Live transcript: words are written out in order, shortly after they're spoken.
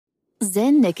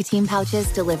Zyn nicotine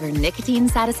pouches deliver nicotine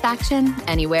satisfaction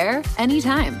anywhere,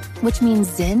 anytime, which means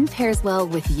Zyn pairs well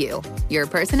with you, your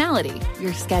personality,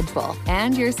 your schedule,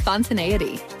 and your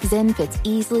spontaneity. Zyn fits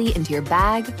easily into your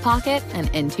bag, pocket, and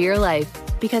into your life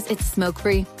because it's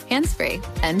smoke-free, hands-free,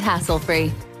 and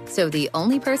hassle-free. So the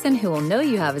only person who will know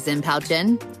you have a Zyn pouch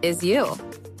in is you.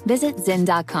 Visit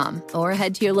Zyn.com or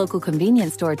head to your local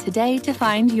convenience store today to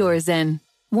find your Zyn.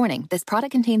 Warning, this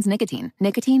product contains nicotine.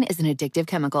 Nicotine is an addictive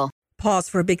chemical. Pause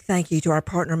for a big thank you to our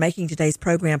partner making today's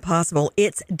program possible.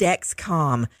 It's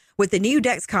Dexcom. With the new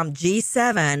Dexcom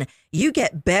G7, you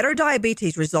get better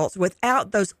diabetes results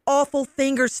without those awful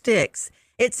finger sticks.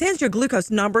 It sends your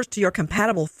glucose numbers to your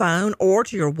compatible phone or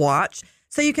to your watch,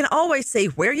 so you can always see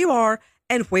where you are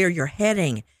and where you're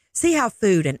heading. See how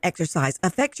food and exercise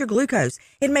affects your glucose.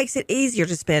 It makes it easier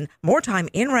to spend more time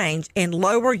in range and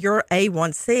lower your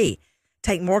A1C.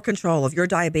 Take more control of your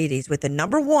diabetes with the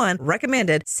 #1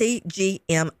 recommended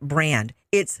CGM brand.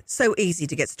 It's so easy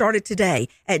to get started today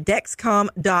at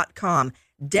Dexcom.com.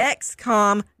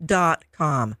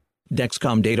 Dexcom.com.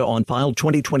 Dexcom data on file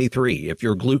 2023. If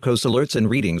your glucose alerts and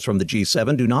readings from the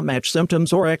G7 do not match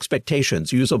symptoms or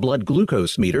expectations, use a blood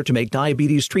glucose meter to make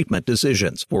diabetes treatment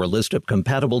decisions. For a list of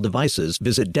compatible devices,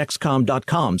 visit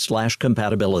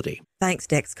Dexcom.com/compatibility. Thanks,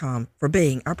 Dexcom, for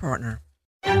being our partner.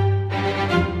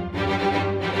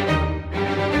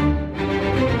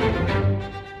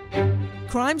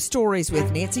 Crime Stories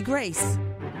with Nancy Grace.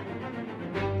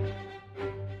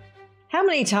 How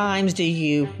many times do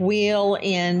you wheel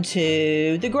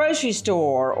into the grocery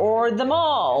store or the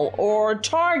mall or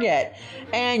Target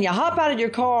and you hop out of your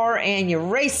car and you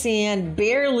race in,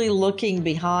 barely looking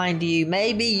behind you?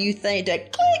 Maybe you think to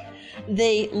click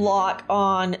the lock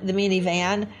on the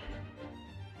minivan.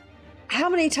 How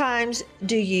many times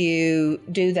do you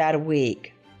do that a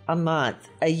week, a month,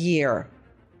 a year?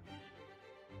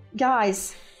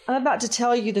 Guys, I'm about to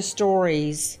tell you the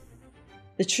stories,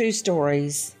 the true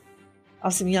stories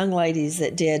of some young ladies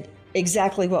that did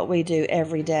exactly what we do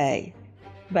every day,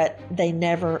 but they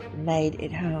never made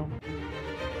it home.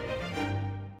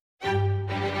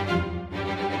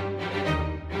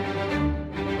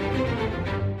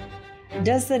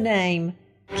 Does the name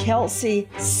Kelsey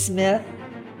Smith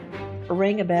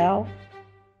ring a bell?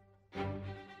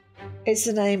 It's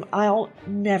a name I'll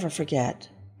never forget.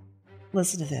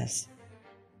 Listen to this.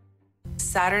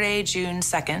 Saturday, June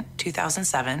 2nd,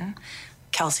 2007,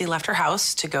 Kelsey left her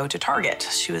house to go to Target.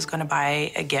 She was going to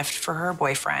buy a gift for her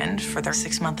boyfriend for their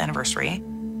 6-month anniversary.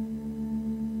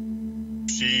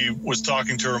 She was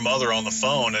talking to her mother on the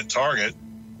phone at Target,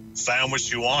 found what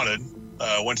she wanted,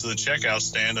 went to the checkout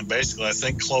stand, and basically, I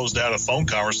think, closed out a phone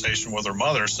conversation with her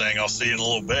mother saying, "I'll see you in a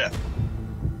little bit."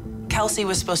 Kelsey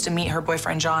was supposed to meet her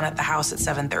boyfriend John at the house at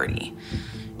 7:30.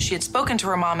 She had spoken to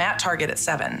her mom at Target at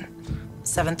 7.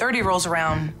 7:30 rolls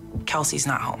around, Kelsey's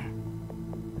not home.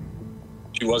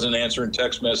 She wasn't answering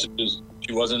text messages.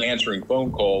 She wasn't answering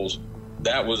phone calls.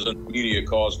 That was an immediate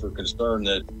cause for concern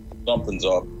that something's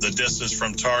up. The distance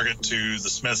from Target to the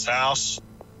Smith's house,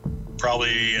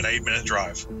 probably an 8-minute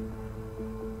drive.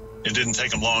 It didn't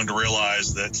take them long to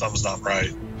realize that something's not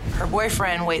right. Her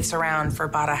boyfriend waits around for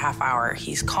about a half hour.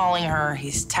 He's calling her,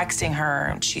 he's texting her,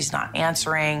 and she's not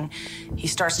answering. He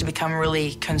starts to become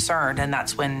really concerned, and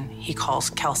that's when he calls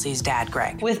Kelsey's dad,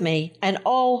 Greg. With me, an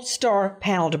all-star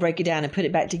panel to break it down and put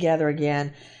it back together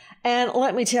again. And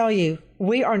let me tell you,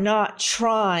 we are not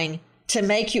trying to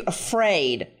make you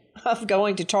afraid of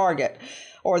going to Target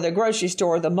or the grocery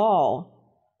store or the mall.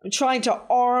 We're trying to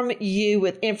arm you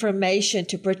with information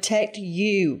to protect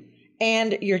you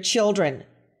and your children.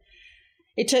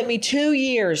 It took me 2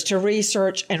 years to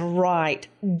research and write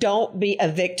Don't Be a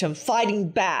Victim, Fighting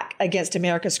Back Against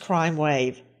America's Crime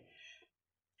Wave.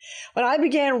 When I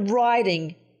began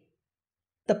writing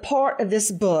the part of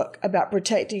this book about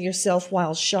protecting yourself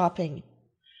while shopping,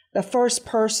 the first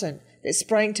person that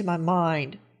sprang to my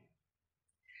mind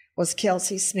was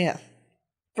Kelsey Smith,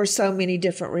 for so many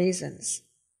different reasons.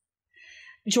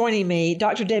 Joining me,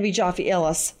 Dr. Debbie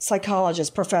Joffe-Ellis,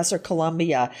 psychologist, professor,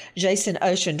 Columbia. Jason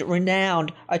Ocean,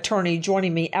 renowned attorney,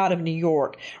 joining me out of New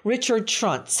York. Richard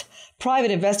Truntz,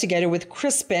 private investigator with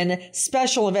Crispin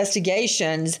Special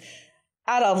Investigations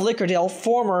out of Lickerdale,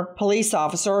 former police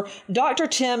officer. Dr.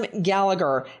 Tim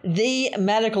Gallagher, the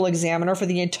medical examiner for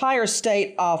the entire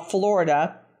state of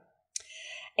Florida.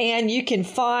 And you can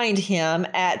find him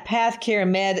at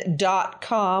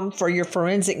pathcaremed.com for your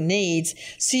forensic needs.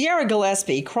 Sierra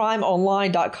Gillespie,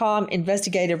 crimeonline.com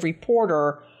investigative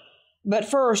reporter. But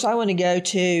first, I want to go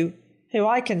to who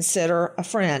I consider a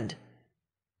friend,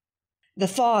 the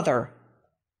father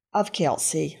of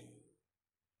Kelsey.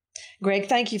 Greg,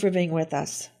 thank you for being with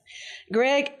us.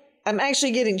 Greg, I'm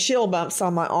actually getting chill bumps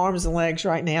on my arms and legs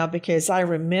right now because I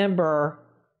remember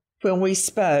when we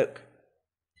spoke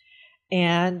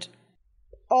and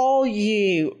all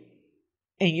you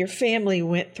and your family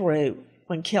went through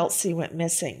when Kelsey went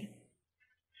missing.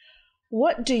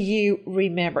 What do you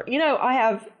remember? You know, I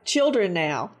have children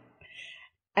now,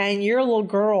 and your little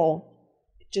girl,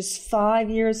 just 5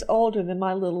 years older than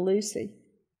my little Lucy.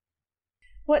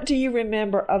 What do you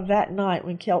remember of that night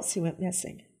when Kelsey went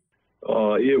missing?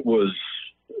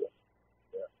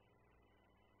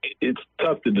 It's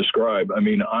tough to describe. I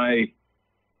mean, I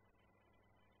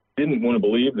didn't want to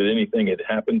believe that anything had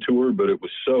happened to her, but it was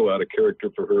so out of character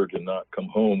for her to not come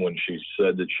home when she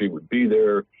said that she would be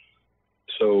there.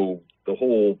 So the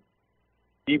whole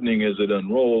evening as it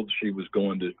unrolled, she was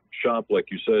going to shop, like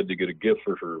you said, to get a gift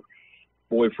for her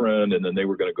boyfriend, and then they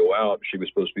were going to go out. She was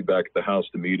supposed to be back at the house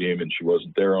to meet him, and she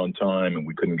wasn't there on time, and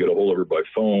we couldn't get a hold of her by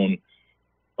phone.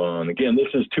 Again,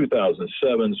 this is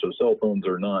 2007, so cell phones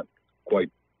are not quite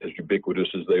as ubiquitous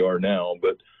as they are now,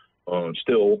 but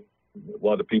still, a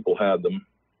lot of people had them.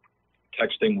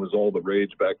 Texting was all the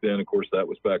rage back then. Of course, that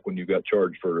was back when you got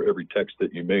charged for every text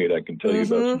that you made. I can tell you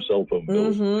about some cell phone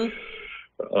bills.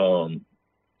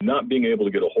 Not being able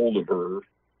to get a hold of her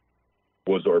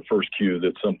was our first cue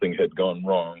that something had gone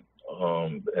wrong.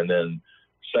 And then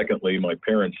secondly, my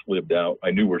parents lived out.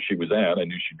 I knew where she was at. I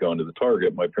knew she'd gone to the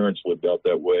Target. My parents lived out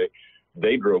that way.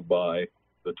 They drove by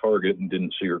the Target and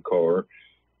didn't see her car.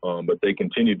 But they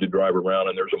continued to drive around,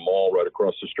 and there's a mall right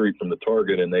across the street from the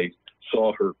Target, and they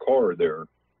saw her car there.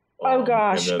 Oh,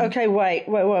 gosh. Then, okay, wait.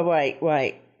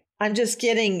 I'm just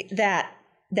getting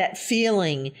that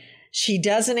feeling. She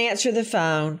doesn't answer the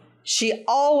phone. She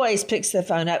always picks the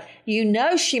phone up. You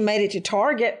know she made it to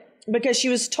Target because she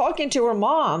was talking to her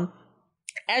mom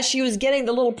as she was getting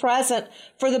the little present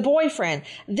for the boyfriend.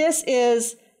 This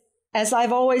is, as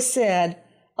I've always said,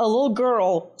 a little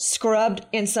girl scrubbed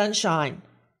in sunshine.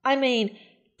 I mean,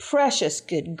 precious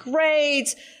good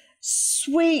grades,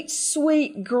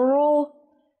 sweet girl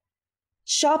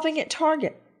shopping at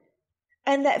Target.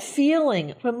 And that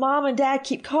feeling when mom and dad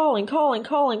keep calling,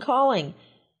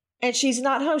 and she's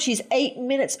not home. She's 8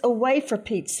 minutes away, for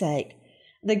Pete's sake.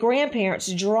 The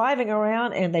grandparents driving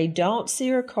around and they don't see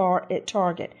her car at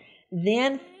Target.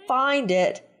 Then find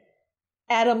it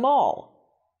at a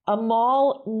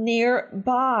mall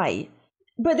nearby.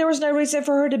 But there was no reason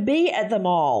for her to be at the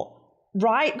mall.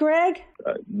 Right, Greg?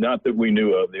 Not that we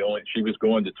knew of. She was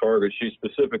going to Target. She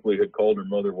specifically had called her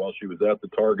mother while she was at the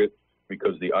Target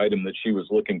because the item that she was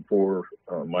looking for,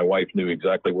 my wife knew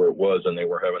exactly where it was, and they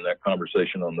were having that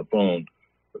conversation on the phone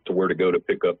to where to go to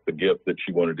pick up the gift that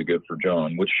she wanted to get for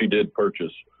John, which she did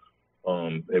purchase.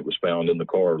 It was found in the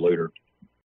car later.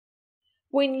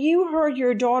 When you heard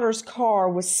your daughter's car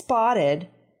was spotted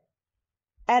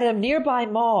at a nearby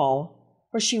mall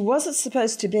where she wasn't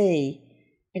supposed to be,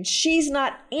 and she's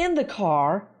not in the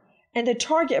car, and the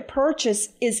Target purchase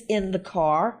is in the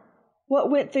car, what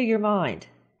went through your mind?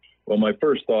 Well, my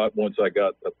first thought, once I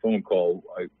got a phone call,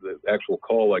 the actual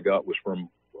call I got was from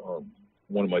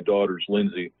one of my daughters,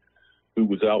 Lindsay, who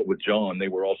was out with John. They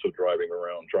were also driving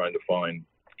around trying to find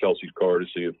Kelsey's car to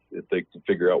see if they could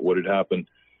figure out what had happened.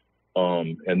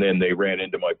 And then they ran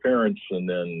into my parents, and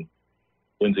then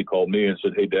Lindsay called me and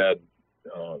said, "Hey, Dad,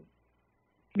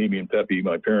 Mimi and Peppy,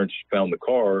 my parents, found the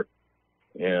car,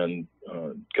 and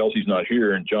Kelsey's not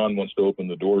here, and John wants to open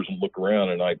the doors and look around."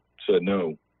 And I said,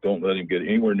 "No, don't let him get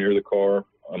anywhere near the car.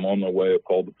 I'm on my way. I've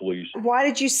called the police." Why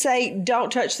did you say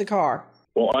don't touch the car?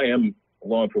 Well, I am a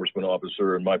law enforcement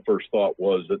officer, and my first thought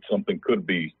was that something could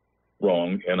be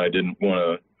wrong, and I didn't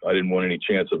want any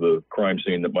chance of a crime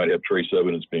scene that might have trace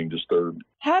evidence being disturbed.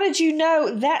 How did you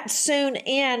know that soon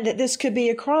in that this could be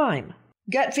a crime?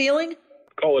 Gut feeling?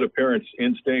 Call it a parent's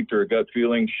instinct or a gut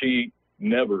feeling. She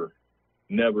never,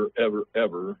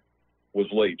 ever was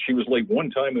late. She was late one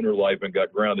time in her life and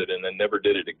got grounded and then never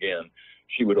did it again.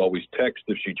 She would always text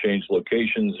if she changed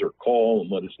locations or call and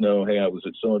let us know, "Hey, I was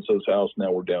at so-and-so's house.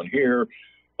 Now we're down here."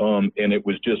 And it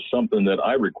was just something that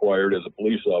I required as a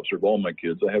police officer of all my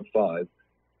kids. I have 5.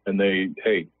 And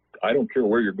hey, I don't care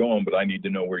where you're going, but I need to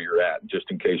know where you're at just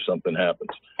in case something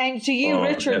happens. And to you,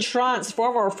 Richard Schruntz,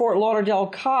 former Fort Lauderdale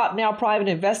cop, now private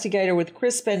investigator with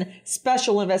Crispin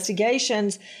Special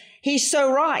Investigations, he's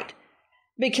so right.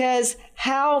 Because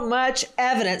how much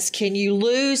evidence can you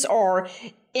lose or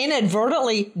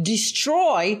inadvertently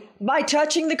destroy by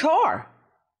touching the car?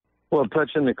 Well,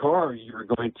 touching the car, you're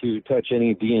going to touch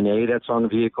any DNA that's on the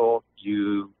vehicle.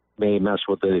 You may mess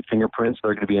with the fingerprints that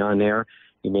are going to be on there.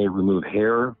 You may remove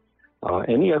hair.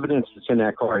 Any evidence that's in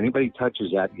that car, anybody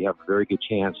touches that, you have a very good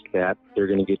chance that they're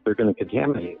going to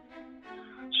contaminate it.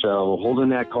 So holding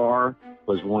that car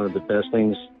was one of the best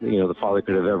things, the father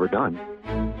could have ever done.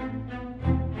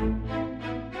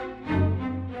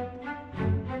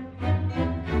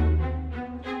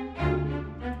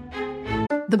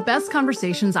 The best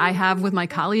conversations I have with my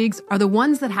colleagues are the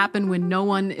ones that happen when no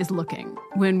one is looking,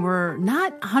 when we're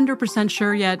not 100%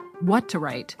 sure yet what to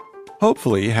write.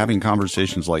 Hopefully, having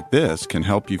conversations like this can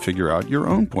help you figure out your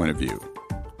own point of view.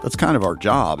 That's kind of our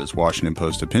job as Washington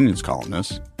Post opinions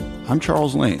columnists. I'm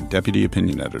Charles Lane, Deputy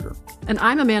Opinion Editor. And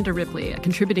I'm Amanda Ripley, a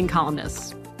contributing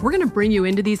columnist. We're going to bring you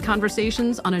into these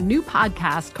conversations on a new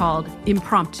podcast called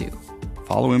Impromptu.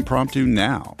 Follow Impromptu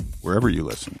now, wherever you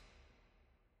listen.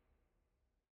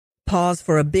 Pause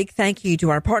for a big thank you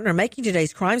to our partner making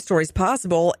today's crime stories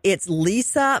possible. It's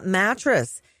Leesa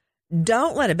Mattress.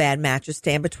 Don't let a bad mattress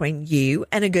stand between you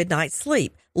and a good night's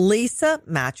sleep. Leesa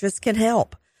Mattress can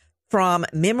help. From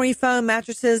memory foam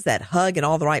mattresses that hug in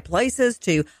all the right places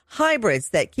to hybrids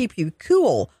that keep you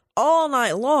cool all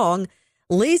night long,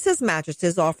 Leesa's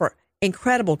mattresses offer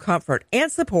incredible comfort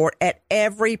and support at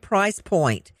every price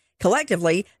point.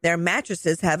 Collectively, their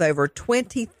mattresses have over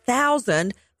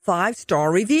 20,000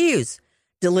 5-star reviews.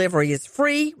 Delivery is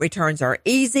free, returns are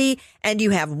easy, and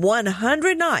you have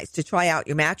 100 nights to try out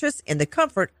your mattress in the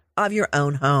comfort of your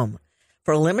own home.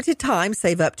 For a limited time,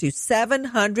 save up to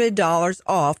 $700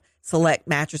 off select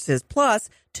mattresses plus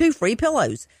 2 free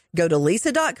pillows. Go to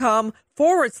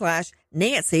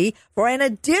Leesa.com/Nancy for an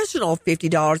additional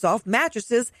 $50 off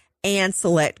mattresses and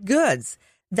select goods.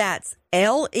 That's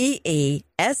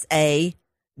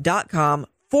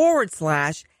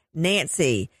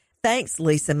LEESA.com/Nancy. Thanks,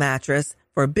 Leesa Mattress,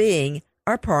 for being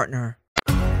our partner.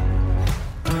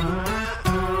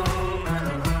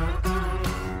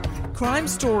 Crime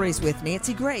Stories with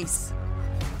Nancy Grace.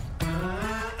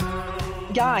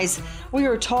 Guys, we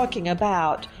are talking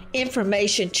about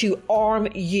information to arm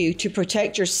you to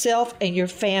protect yourself and your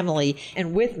family.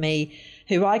 And with me,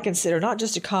 who I consider not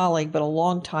just a colleague, but a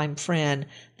longtime friend,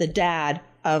 the dad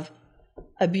of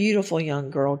a beautiful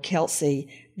young girl, Kelsey.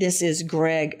 This is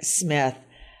Greg Smith.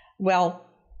 Well,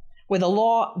 with a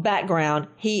law background,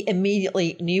 he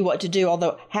immediately knew what to do.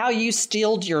 Although how you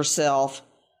steeled yourself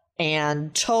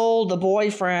and told the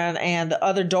boyfriend and the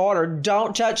other daughter,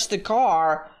 don't touch the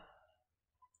car,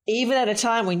 even at a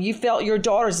time when you felt your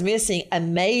daughter's missing,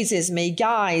 amazes me.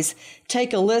 Guys,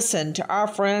 take a listen to our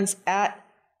friends at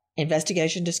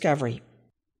Investigation Discovery.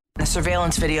 The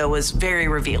surveillance video was very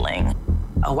revealing.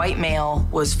 A white male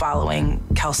was following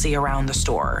Kelsey around the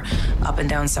store, up and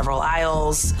down several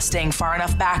aisles, staying far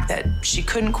enough back that she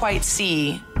couldn't quite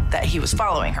see that he was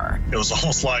following her. It was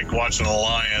almost like watching a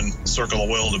lion circle a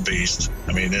wildebeest.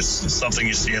 I mean, it's something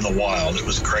you see in the wild. It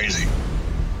was crazy.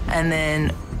 And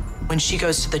then when she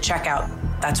goes to the checkout,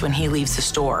 that's when he leaves the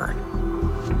store.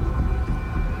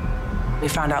 We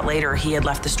found out later he had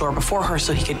left the store before her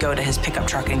so he could go to his pickup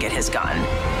truck and get his gun.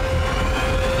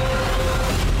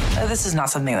 This is not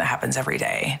something that happens every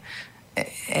day,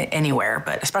 anywhere,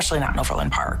 but especially not in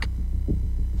Overland Park.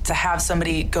 To have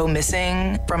somebody go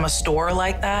missing from a store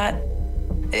like that,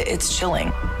 it's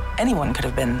chilling. Anyone could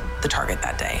have been the target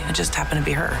that day. It just happened to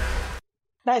be her.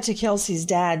 Back to Kelsey's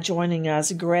dad joining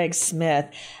us, Greg Smith,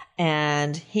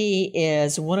 and he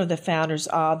is one of the founders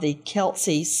of the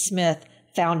Kelsey Smith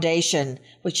Foundation,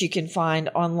 which you can find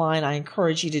online. I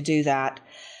encourage you to do that.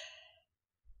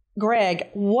 Greg,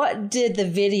 what did the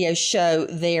video show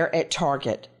there at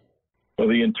Target? Well,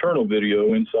 the internal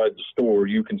video inside the store,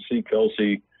 you can see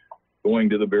Kelsey going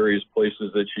to the various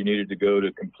places that she needed to go to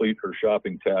complete her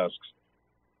shopping tasks.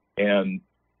 And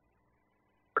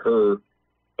her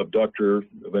abductor,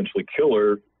 eventually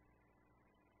killer,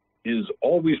 is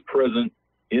always present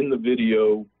in the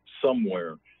video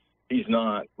somewhere. He's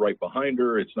not right behind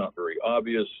her. It's not very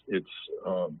obvious. It's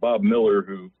Bob Miller,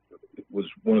 who was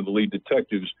one of the lead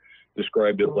detectives,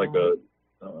 described it like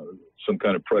some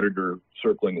kind of predator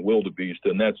circling a wildebeest,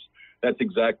 and that's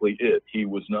exactly it. He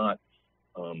was not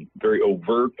very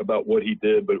overt about what he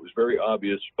did, but it was very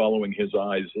obvious following his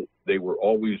eyes. They were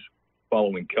always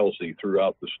following Kelsey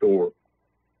throughout the store.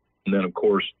 And then, of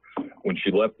course, when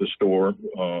she left the store,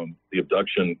 the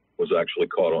abduction was actually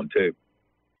caught on tape.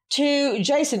 To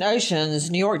Jason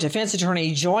Oceans, New York defense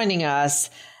attorney, joining us.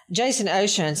 Jason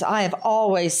Oceans, I have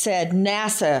always said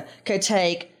NASA could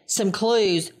take some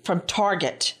clues from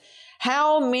Target.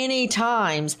 How many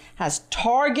times has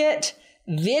Target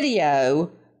video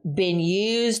been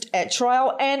used at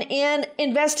trial and in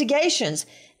investigations?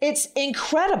 It's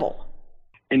incredible.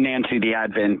 And Nancy, the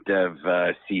advent of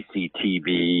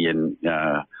CCTV and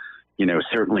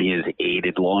certainly has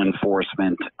aided law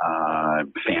enforcement,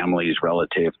 families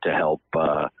relative to help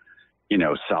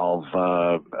solve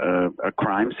a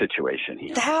crime situation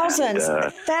here.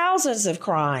 Thousands of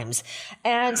crimes.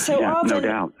 And so often, no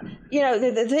doubt.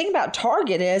 The thing about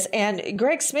Target is, and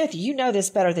Greg Smith, you know this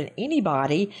better than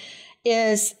anybody,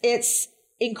 is it's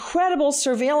incredible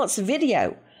surveillance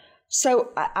video.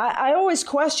 So I always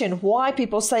question why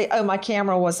people say, oh, my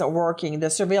camera wasn't working. The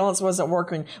surveillance wasn't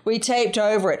working. We taped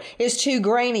over it. It's too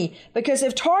grainy. Because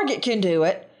if Target can do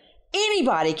it,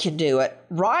 anybody can do it,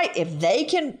 right? If they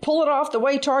can pull it off the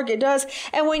way Target does.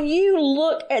 And when you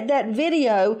look at that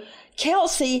video,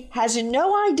 Kelsey has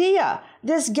no idea.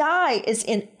 This guy is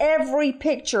in every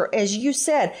picture, as you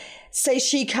said. Say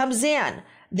she comes in.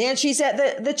 Then she's at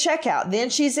the checkout. Then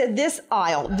she's at this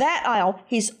aisle, that aisle.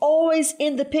 He's always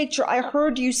in the picture. I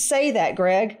heard you say that,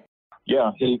 Greg.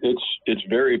 Yeah, it's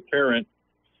very apparent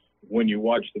when you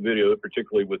watch the video,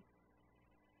 particularly with,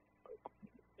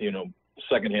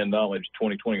 secondhand knowledge,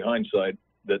 20/20 hindsight,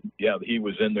 that, he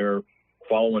was in there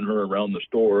following her around the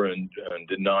store and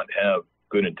did not have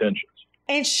good intentions.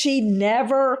 And she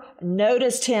never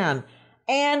noticed him.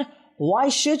 And why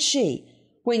should she?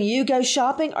 When you go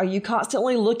shopping, are you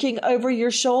constantly looking over your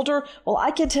shoulder? Well,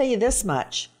 I can tell you this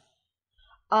much.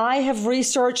 I have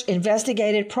researched,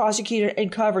 investigated, prosecuted,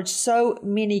 and covered so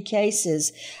many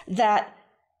cases that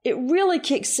it really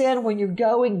kicks in when you're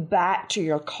going back to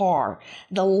your car.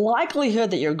 The likelihood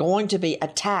that you're going to be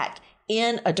attacked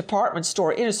in a department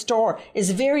store, in a store, is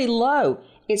very low.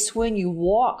 It's when you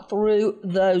walk through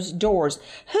those doors.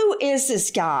 Who is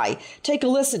this guy? Take a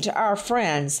listen to our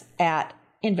friends at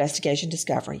Investigation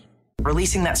Discovery.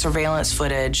 Releasing that surveillance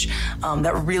footage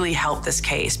that really helped this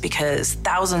case because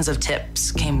thousands of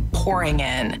tips came pouring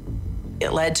in.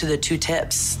 It led to the 2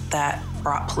 tips that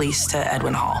brought police to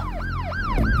Edwin Hall.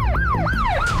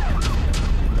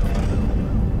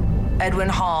 Edwin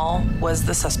Hall was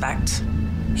the suspect.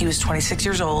 He was 26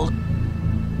 years old.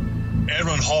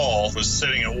 Edwin Hall was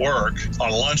sitting at work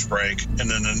on a lunch break, and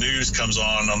then the news comes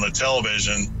on the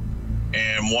television,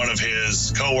 and one of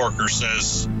his coworkers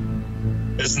says,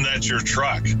 "Isn't that your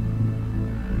truck?"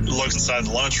 He looks inside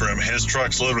the lunchroom. His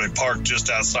truck's literally parked just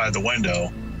outside the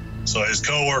window. So his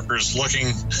coworker's looking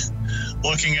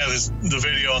at the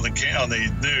video on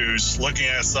the news, looking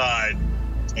outside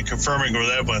and confirming with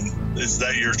Edwin, "Is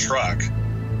that your truck?"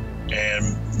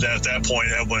 And at that point,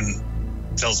 Edwin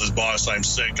tells his boss, "I'm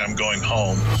sick, I'm going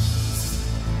home."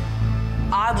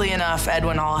 Oddly enough,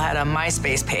 Edwin Hall had a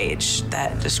MySpace page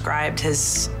that described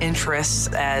his interests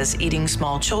as eating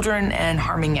small children and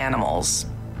harming animals.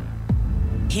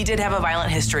 He did have a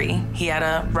violent history. He had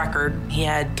a record. He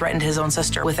had threatened his own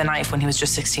sister with a knife when he was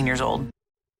just 16 years old.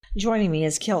 Joining me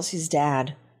is Kelsey's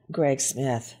dad, Greg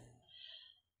Smith.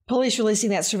 Police releasing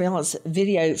that surveillance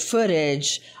video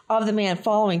footage of the man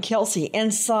following Kelsey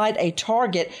inside a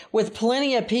Target with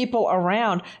plenty of people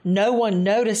around. No one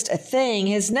noticed a thing.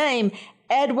 His name,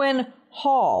 Edwin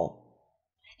Hall.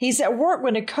 He's at work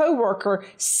when a coworker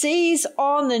sees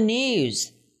on the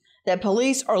news that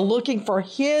police are looking for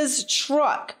his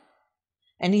truck.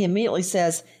 And he immediately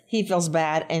says he feels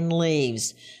bad and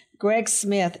leaves. Greg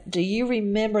Smith, do you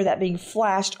remember that being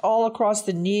flashed all across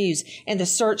the news in the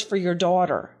search for your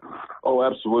daughter? Oh,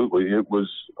 absolutely. It was,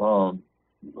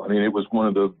 it was one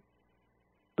of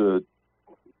the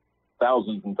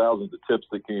thousands and thousands of tips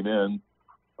that came in.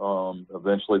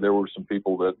 Eventually, there were some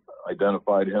people that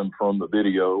identified him from the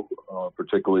video.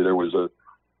 Particularly, there was a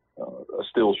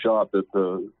still shot that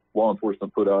the law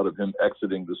enforcement put out of him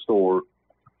exiting the store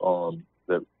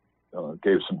that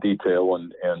gave some detail,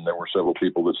 and there were several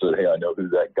people that said, "Hey, I know who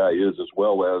that guy is," as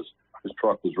well as his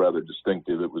truck was rather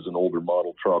distinctive. It was an older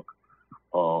model truck,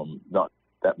 not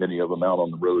that many of them out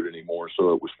on the road anymore,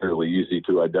 so it was fairly easy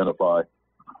to identify.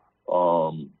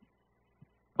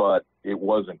 But it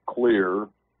wasn't clear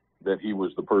that he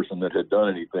was the person that had done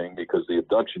anything because the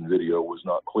abduction video was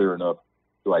not clear enough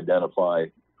to identify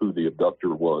who the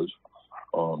abductor was.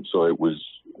 So it was,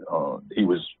 he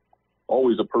was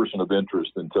always a person of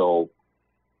interest until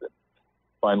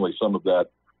finally some of that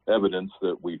evidence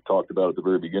that we talked about at the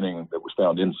very beginning that was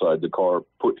found inside the car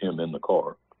put him in the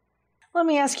car. Let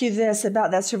me ask you this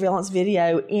about that surveillance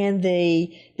video in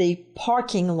the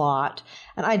parking lot.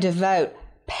 And I devote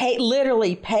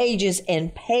literally pages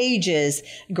and pages,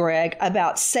 Greg,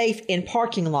 about safe in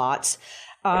parking lots.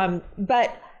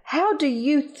 But how do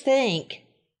you think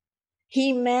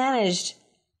he managed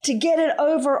to get it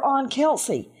over on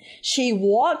Kelsey? She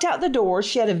walked out the door.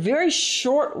 She had a very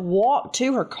short walk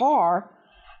to her car.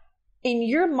 In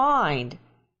your mind,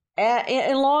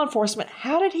 in law enforcement,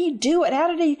 how did he do it? How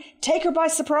did he take her by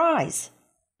surprise?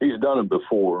 He's done it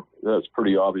before. That's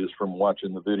pretty obvious from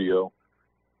watching the video.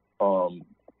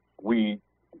 We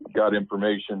got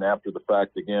information after the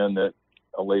fact again that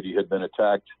a lady had been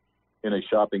attacked in a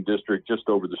shopping district just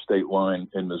over the state line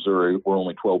in Missouri. We're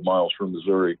only 12 miles from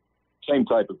Missouri. Same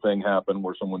type of thing happened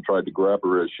where someone tried to grab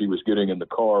her as she was getting in the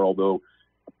car, although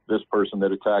this person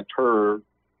that attacked her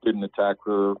didn't attack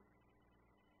her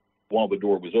while the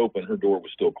door was open. Her door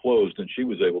was still closed, and she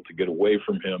was able to get away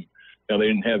from him. Now, they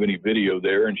didn't have any video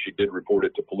there, and she did report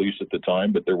it to police at the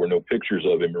time, but there were no pictures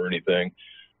of him or anything.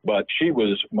 But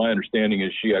my understanding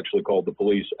is she actually called the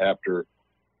police after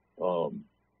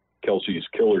Kelsey's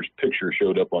killer's picture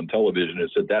showed up on television and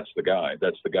said, that's the guy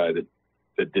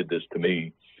that did this to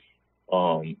me.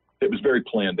 It was very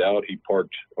planned out. He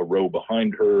parked a row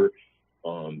behind her.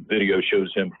 Video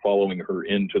shows him following her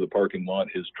into the parking lot.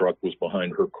 His truck was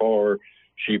behind her car.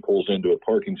 She pulls into a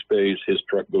parking space. His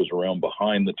truck goes around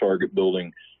behind the Target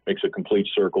building, makes a complete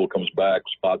circle, comes back,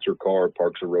 spots her car,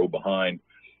 parks a row behind.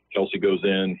 Kelsey goes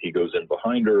in. He goes in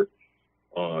behind her.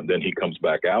 Then he comes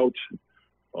back out.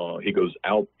 He goes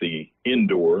out the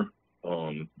indoor.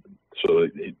 So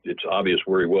it's obvious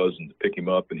where he was, and to pick him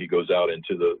up, and he goes out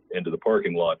into the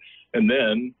parking lot. And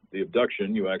then the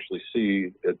abduction, you actually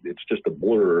see it's just a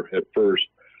blur at first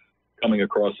coming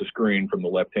across the screen from the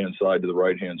left-hand side to the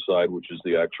right-hand side, which is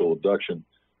the actual abduction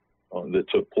that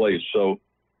took place. So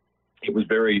it was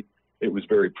very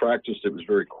practiced. It was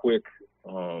very quick.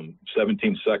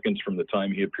 17 seconds from the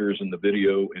time he appears in the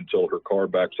video until her car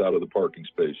backs out of the parking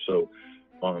space. So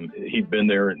he'd been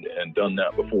there and done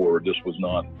that before. This was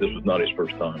not his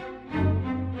first time.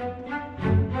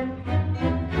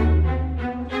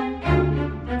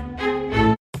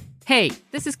 Hey,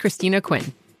 this is Christina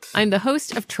Quinn. I'm the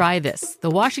host of Try This, the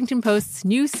Washington Post's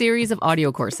new series of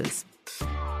audio courses.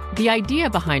 The idea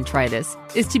behind Try This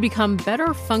is to become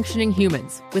better functioning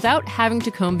humans without having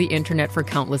to comb the internet for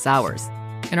countless hours.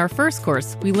 In our first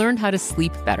course, we learned how to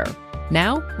sleep better.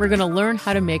 Now, we're going to learn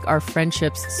how to make our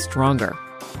friendships stronger.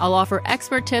 I'll offer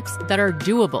expert tips that are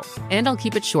doable, and I'll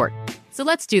keep it short. So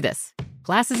let's do this.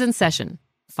 Class is in session.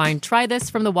 Find Try This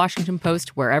from the Washington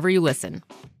Post wherever you listen.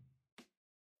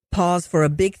 Pause for a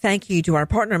big thank you to our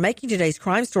partner making today's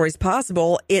crime stories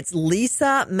possible. It's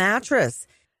Leesa Mattress.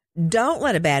 Don't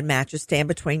let a bad mattress stand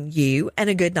between you and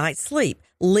a good night's sleep.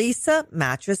 Leesa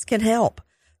Mattress can help.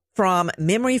 From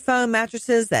memory foam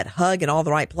mattresses that hug in all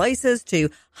the right places to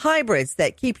hybrids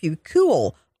that keep you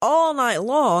cool all night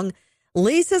long,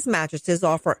 Leesa's mattresses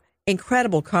offer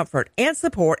incredible comfort and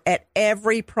support at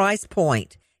every price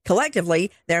point.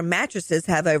 Collectively, their mattresses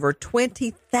have over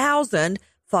 20,000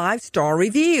 5-star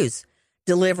reviews.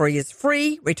 Delivery is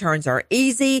free, returns are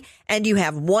easy, and you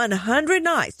have 100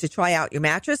 nights to try out your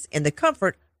mattress in the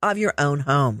comfort of your own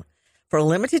home. For a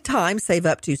limited time, save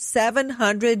up to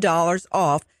 $700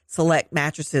 off select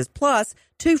mattresses plus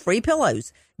 2 free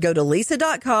pillows. Go to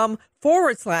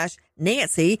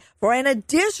Leesa.com/Nancy for an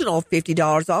additional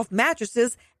 $50 off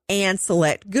mattresses and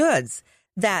select goods.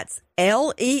 That's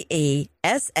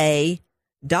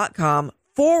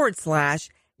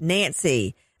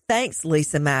LEESA.com/Nancy. Thanks,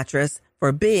 Leesa Mattress,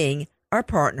 for being our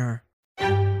partner.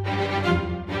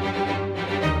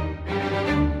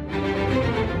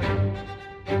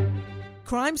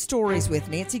 Crime Stories with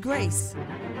Nancy Grace.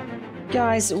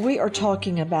 Guys, we are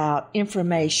talking about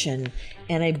information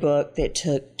in a book that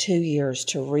took 2 years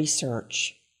to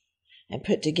research and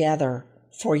put together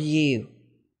for you.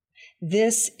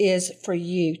 This is for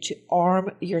you to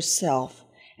arm yourself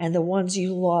and the ones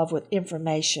you love with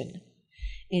information.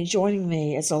 And joining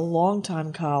me is a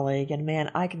longtime colleague and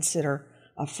man I consider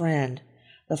a friend,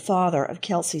 the father of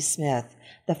Kelsey Smith,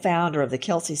 the founder of the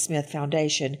Kelsey Smith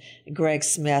Foundation, Greg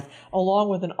Smith, along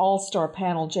with an all-star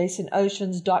panel, Jason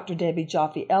Oceans, Dr. Debbie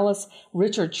Joffe-Ellis,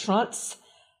 Richard Truntz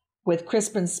with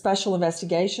Crispin Special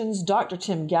Investigations, Dr.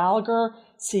 Tim Gallagher,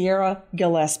 Sierra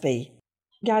Gillespie.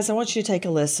 Guys, I want you to take a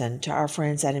listen to our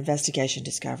friends at Investigation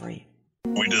Discovery.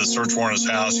 We did a search warrant in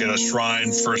his house. He had a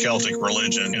shrine for Celtic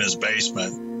religion in his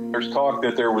basement. There's talk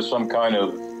that there was some kind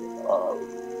of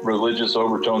religious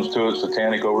overtones to it,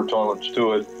 satanic overtones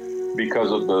to it,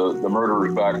 because of the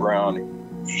murderer's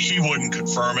background. He wouldn't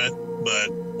confirm it,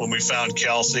 but when we found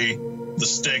Kelsey, the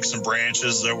sticks and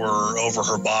branches that were over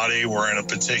her body were in a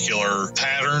particular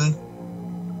pattern.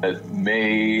 It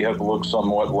may have looked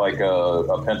somewhat like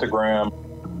a pentagram.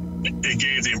 It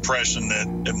gave the impression that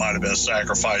it might have been a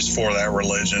sacrifice for that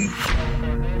religion.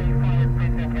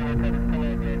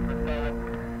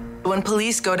 When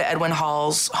police go to Edwin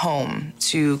Hall's home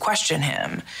to question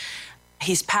him,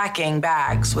 he's packing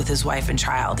bags with his wife and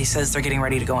child. He says they're getting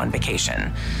ready to go on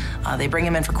vacation. They bring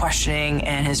him in for questioning,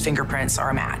 and his fingerprints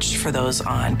are a match for those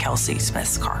on Kelsey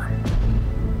Smith's car.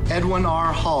 Edwin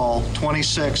R. Hall,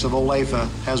 26, of Olathe,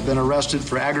 has been arrested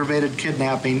for aggravated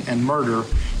kidnapping and murder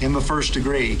in the first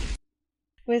degree.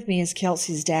 With me is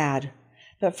Kelsey's dad.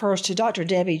 But first, to Dr.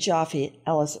 Debbie Joffe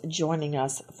Ellis joining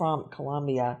us from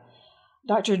Columbia.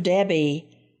 Dr.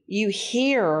 Debbie, you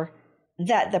hear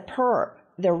that the perp,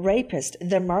 the rapist,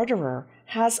 the murderer,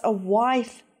 has a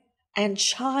wife and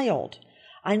child.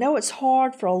 I know it's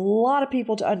hard for a lot of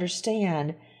people to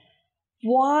understand.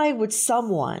 Why would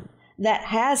someone that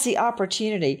has the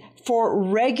opportunity for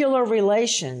regular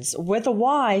relations with a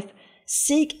wife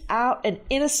seek out an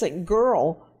innocent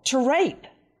girl to rape?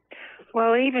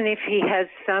 Well, even if he has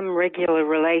some regular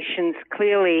relations,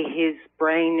 clearly his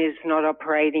brain is not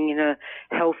operating in a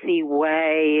healthy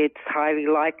way. It's highly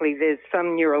likely there's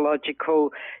some neurological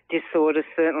disorder,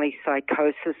 certainly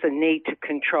psychosis, a need to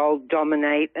control,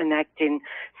 dominate, and act in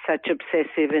such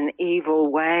obsessive and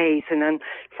evil ways. And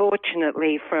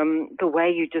unfortunately, from the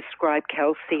way you describe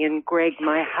Kelsey and Greg,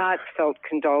 my heartfelt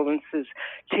condolences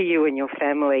to you and your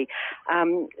family.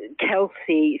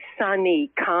 Kelsey,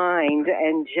 sunny, kind,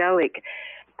 angelic,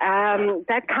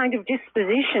 that kind of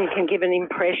disposition can give an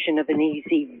impression of an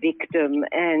easy victim.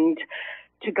 And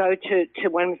to go to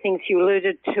one of the things you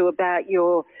alluded to about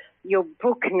your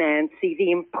book, Nancy,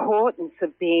 the importance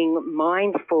of being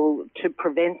mindful to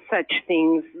prevent such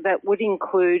things, that would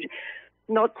include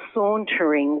not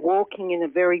sauntering, walking in a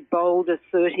very bold,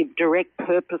 assertive, direct,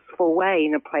 purposeful way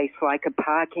in a place like a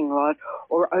parking lot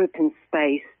or open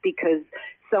space, because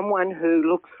someone who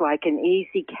looks like an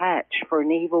easy catch for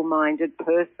an evil-minded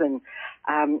person,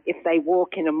 if they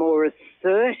walk in a more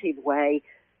assertive way,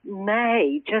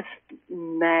 may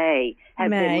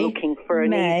have been looking for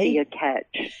an easier catch.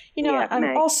 You know,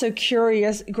 I'm also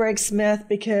curious, Greg Smith,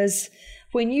 because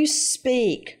when you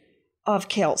speak of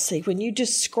Kelsey, when you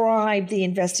describe the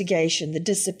investigation, the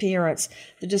disappearance,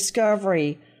 the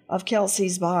discovery of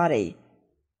Kelsey's body,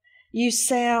 you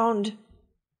sound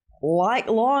like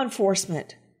law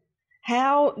enforcement.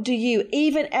 How do you,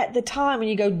 even at the time when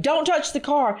you go, don't touch the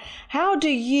car, how do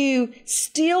you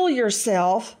steel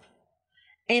yourself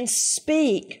and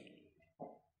speak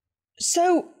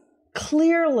so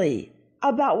clearly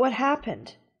about what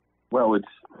happened? Well, it's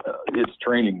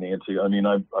training, Nancy. I mean,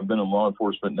 I've been in law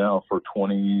enforcement now for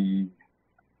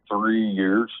 23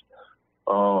 years.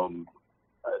 And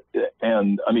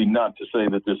I mean, not to say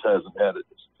that this hasn't had a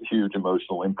huge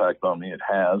emotional impact on me. It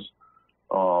has.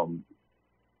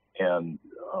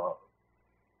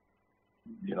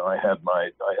 You know, I had my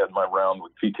round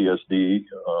with PTSD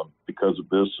because of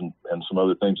this and some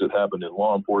other things that happened in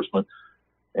law enforcement.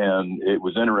 And it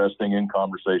was interesting in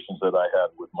conversations that I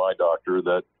had with my doctor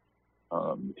that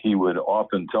he would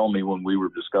often tell me when we were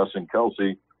discussing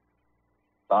Kelsey,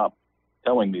 stop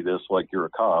telling me this like you're a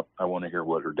cop. I want to hear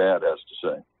what her dad has to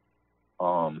say.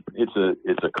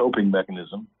 It's a coping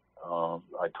mechanism.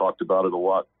 I talked about it a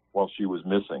lot while she was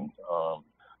missing.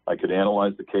 I could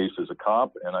analyze the case as a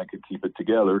cop and I could keep it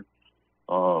together.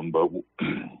 But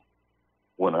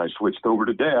when I switched over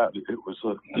to dad, it was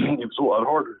a lot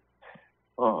harder.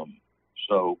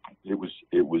 So it was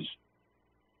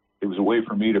a way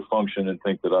for me to function and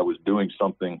think that I was doing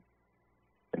something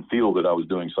and feel that I was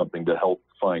doing something to help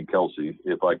find Kelsey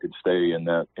if I could stay in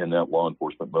that law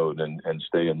enforcement mode and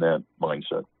stay in that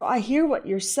mindset. I hear what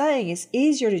you're saying. It's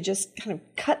easier to just kind of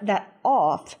cut that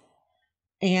off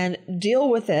and deal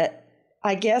with it.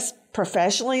 I guess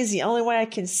professionally is the only way I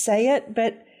can say it.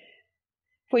 But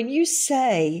when you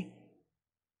say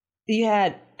you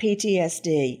had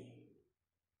PTSD,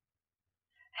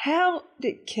 how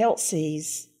did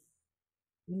Kelsey's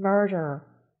murder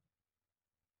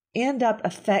end up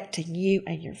affecting you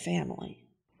and your family?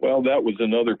 Well, that was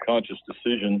another conscious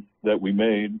decision that we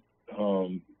made.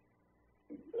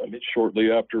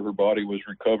 Shortly after her body was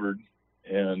recovered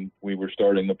and we were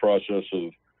starting the process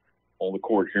of all the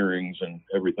court hearings and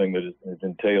everything that is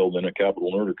entailed in a capital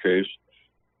murder case,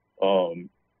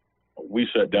 we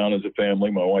sat down as a family,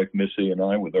 my wife Missy and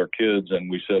I, with our kids, and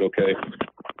we said, okay,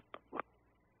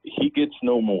 he gets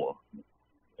no more.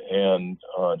 And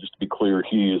just to be clear,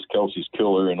 he is Kelsey's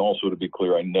killer. And also to be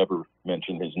clear, I never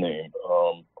mentioned his name.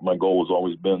 My goal has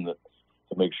always been to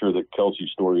make sure that Kelsey's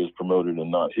story is promoted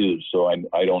and not his. So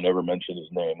I don't ever mention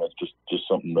his name. That's just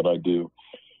something that I do.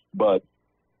 But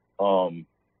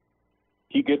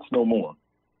he gets no more.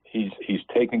 He's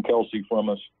taken Kelsey from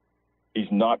us. He's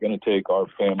not going to take our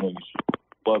family's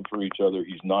love for each other.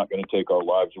 He's not going to take our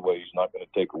lives away. He's not going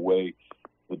to take away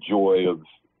the joy of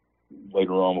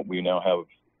later on. We now have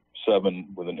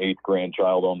 7 with an 8th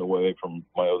grandchild on the way from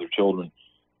my other children.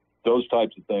 Those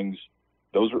types of things,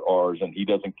 those are ours, and he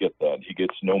doesn't get that. He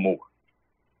gets no more.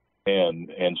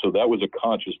 And so that was a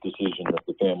conscious decision that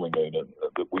the family made,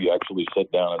 that we actually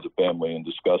sat down as a family and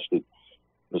discussed it.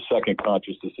 The second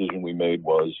conscious decision we made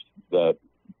was that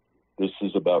this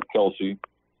is about Kelsey,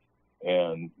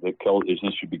 and that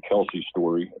this should be Kelsey's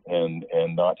story and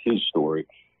not his story.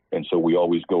 And so we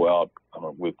always go out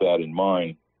with that in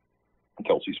mind.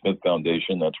 Kelsey Smith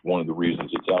Foundation, that's one of the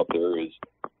reasons it's out there, is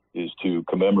to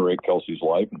commemorate Kelsey's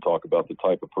life and talk about the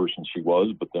type of person she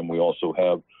was. But then we also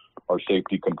have our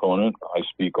safety component. I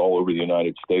speak all over the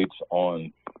United States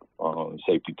on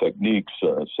safety techniques,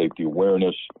 safety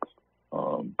awareness,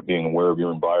 being aware of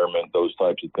your environment, those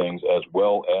types of things, as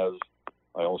well as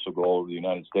I also go all over the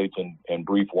United States and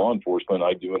brief law enforcement.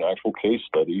 I do an actual case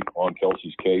study on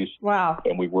Kelsey's case. Wow.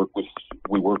 And we work with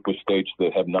states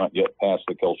that have not yet passed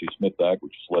the Kelsey Smith Act,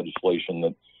 which is legislation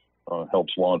that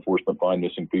helps law enforcement find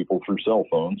missing people through cell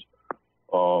phones,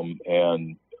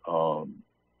 and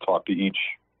talk to each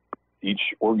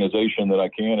organization that I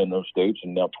can in those states.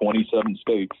 And now 27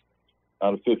 states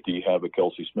out of 50 have a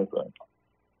Kelsey Smith Act.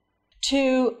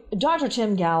 To Dr.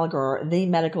 Tim Gallagher, the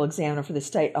medical examiner for the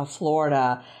state of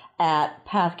Florida at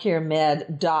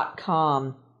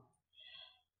pathcaremed.com.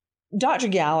 Dr.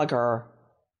 Gallagher,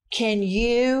 can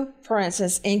you, for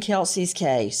instance, in Kelsey's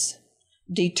case,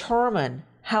 determine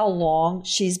how long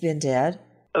she's been dead?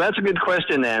 That's a good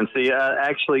question, Nancy.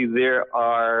 Actually, there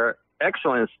are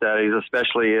excellent studies,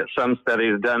 especially some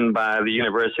studies done by the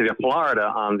University of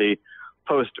Florida on the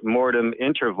post-mortem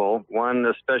interval. One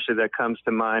especially that comes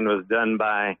to mind was done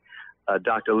by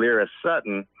Dr. Lyra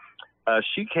Sutton.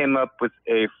 She came up with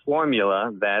a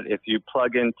formula that if you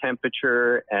plug in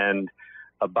temperature and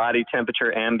a body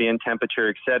temperature, ambient temperature,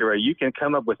 et cetera, you can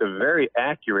come up with a very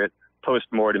accurate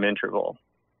post-mortem interval.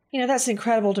 You know, that's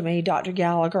incredible to me, Dr.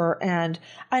 Gallagher. And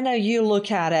I know you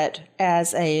look at it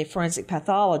as a forensic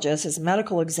pathologist, as a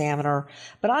medical examiner,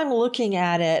 but I'm looking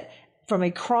at it from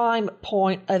a crime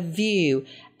point of view.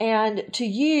 And to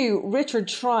you, Richard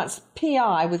Truntz,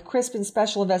 PI with Crispin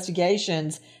Special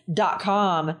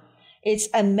Investigations.com, it's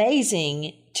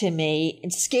amazing to me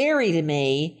and scary to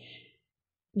me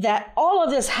that all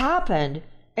of this happened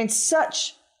in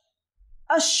such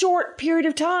a short period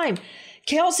of time.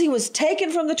 Kelsey was taken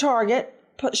from the Target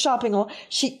shopping mall.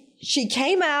 She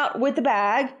came out with the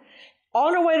bag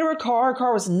on her way to her car. Her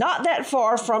car was not that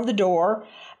far from the door.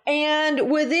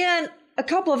 And within a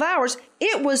couple of hours,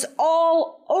 it was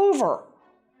all over.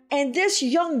 And this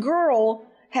young girl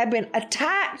had been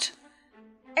attacked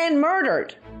and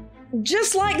murdered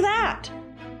just like that.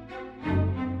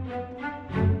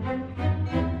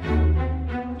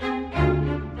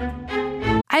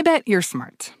 I bet you're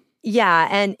smart. Yeah,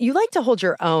 and you like to hold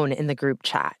your own in the group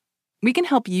chat. We can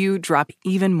help you drop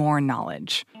even more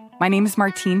knowledge. My name is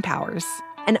Martine Powers.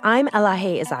 And I'm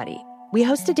Elahe Izadi. We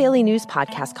host a daily news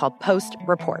podcast called Post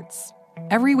Reports.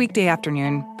 Every weekday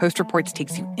afternoon, Post Reports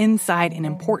takes you inside an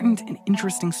important and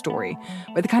interesting story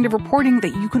with the kind of reporting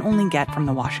that you can only get from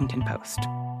the Washington Post.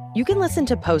 You can listen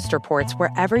to Post Reports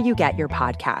wherever you get your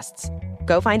podcasts.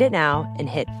 Go find it now and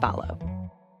hit follow.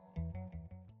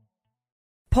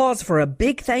 Pause for a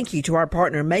big thank you to our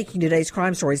partner making today's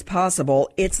crime stories possible.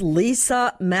 It's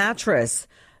Leesa Mattress.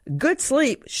 Good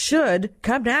sleep should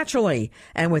come naturally.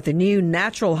 And with the new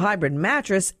natural hybrid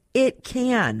mattress, it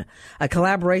can. A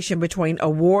collaboration between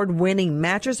award-winning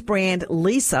mattress brand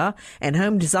Leesa and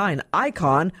home design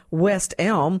icon West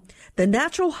Elm, the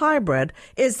natural hybrid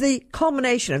is the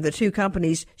culmination of the two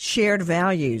companies' shared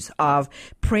values of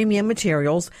premium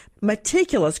materials,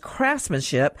 meticulous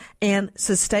craftsmanship, and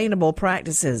sustainable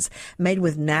practices. Made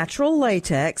with natural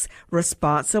latex,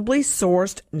 responsibly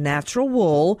sourced natural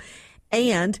wool,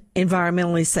 and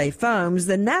environmentally safe foams,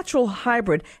 the natural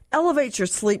hybrid elevates your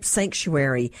sleep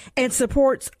sanctuary and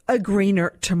supports a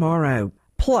greener tomorrow.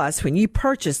 Plus, when you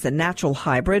purchase the natural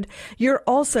hybrid, you're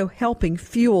also helping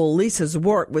fuel Leesa's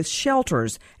work with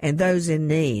shelters and those in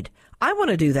need. I want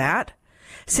to do that.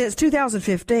 Since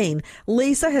 2015,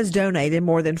 Leesa has donated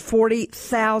more than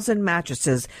 40,000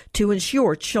 mattresses to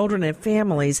ensure children and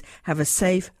families have a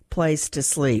safe place to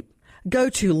sleep. Go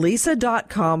to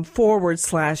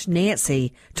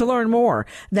leesa.com/Nancy to learn more.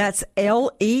 That's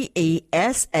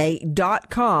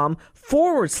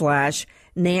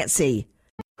LEESA.com/Nancy.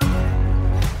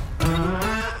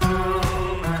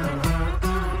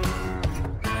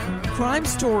 Crime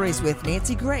Stories with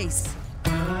Nancy Grace.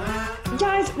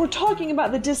 Guys, we're talking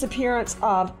about the disappearance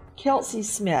of Kelsey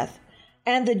Smith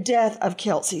and the death of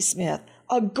Kelsey Smith,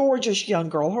 a gorgeous young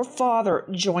girl, her father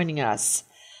joining us.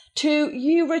 To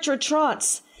you, Richard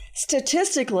Truntz,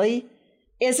 statistically,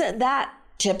 isn't that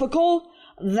typical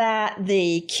that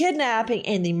the kidnapping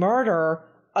and the murder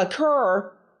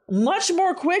occur much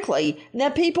more quickly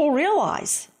than people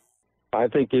realize. I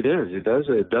think it is. It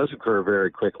does occur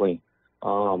very quickly.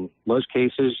 Most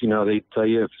cases, they tell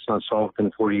you if it's not solved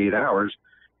in 48 hours,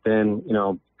 then,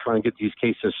 trying to get these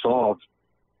cases solved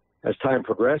as time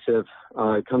progresses,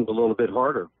 it comes a little bit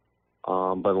harder.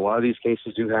 But a lot of these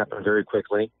cases do happen very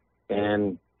quickly.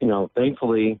 And,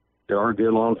 thankfully, there are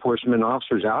good law enforcement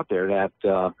officers out there that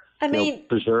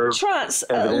preserve Truntz,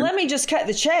 evidence. let me just cut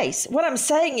the chase. What I'm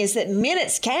saying is that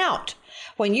minutes count.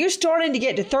 When you're starting to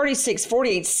get to 36,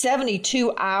 48,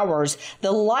 72 hours,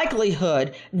 the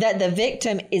likelihood that the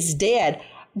victim is dead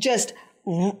just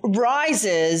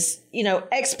rises,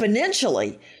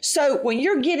 exponentially. So when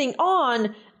you're getting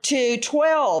on to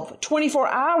 12, 24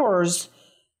 hours,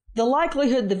 the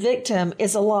likelihood the victim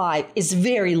is alive is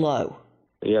very low.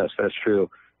 Yes, that's true.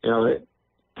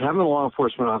 Having the law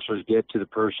enforcement officers get to the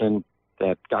person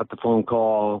that got the phone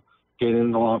call,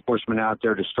 getting the law enforcement out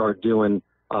there to start doing,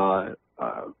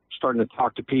 starting to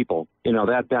talk to people,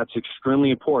 that's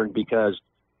extremely important because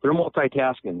they're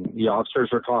multitasking. The officers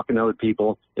are talking to other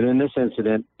people. And in this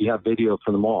incident, you have video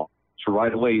from the mall. So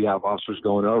right away, you have officers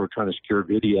going over trying to secure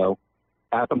video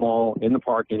at the mall, in the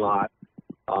parking lot.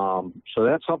 So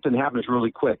that's something that happens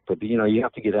really quick. But, you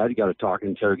have to get out. You got to talk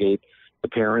and interrogate the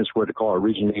parents, where the call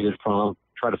originated from,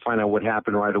 try to find out what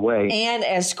happened right away. And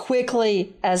as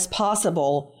quickly as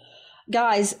possible.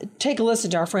 Guys, take a listen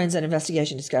to our friends at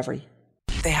Investigation Discovery.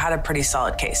 They had a pretty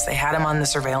solid case. They had him on the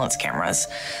surveillance cameras.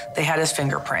 They had his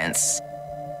fingerprints.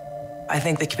 I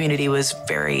think the community was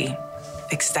very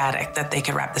ecstatic that they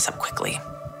could wrap this up quickly.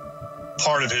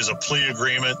 Part of his plea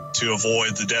agreement to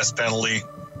avoid the death penalty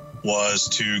was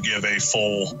to give a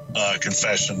full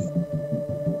confession.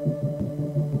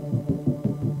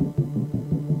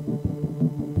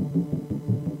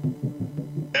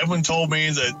 Edwin told me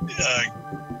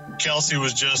that Kelsey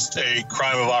was just a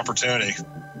crime of opportunity.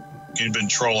 He'd been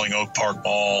trolling Oak Park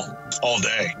Mall all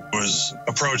day. He was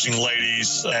approaching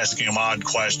ladies, asking them odd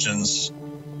questions.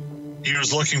 He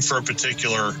was looking for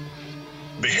particular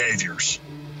behaviors,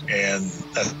 and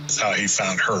that's how he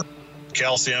found her.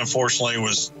 Kelsey, unfortunately,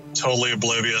 was totally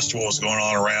oblivious to what was going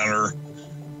on around her,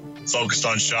 focused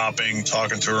on shopping,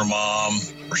 talking to her mom,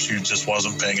 or she just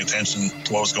wasn't paying attention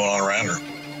to what was going on around her.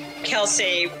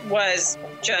 Kelsey was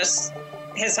just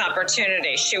his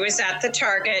opportunity. She was at the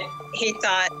Target. He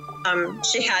thought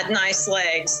she had nice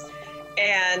legs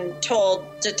and told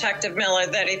Detective Miller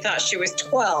that he thought she was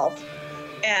 12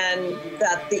 and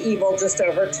that the evil just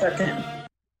overtook him.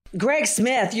 Greg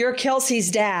Smith, you're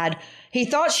Kelsey's dad. He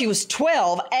thought she was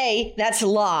 12. A, that's a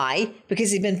lie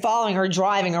because he'd been following her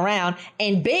driving around.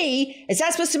 And B, is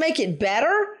that supposed to make it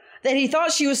better that he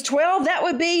thought she was 12? That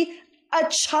would be a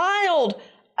child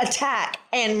attack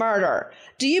and murder.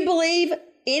 Do you believe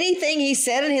anything he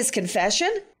said in his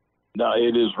confession? No,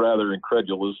 it is rather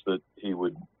incredulous that he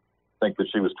would think that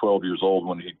she was 12 years old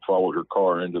when he followed her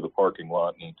car into the parking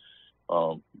lot.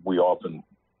 And we often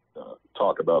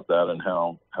talk about that and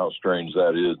how strange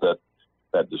that is,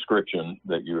 that description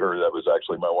that you heard. That was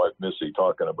actually my wife, Missy,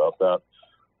 talking about that.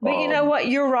 But you know what?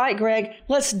 You're right, Greg.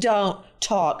 Let's don't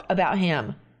talk about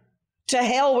him. To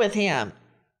hell with him.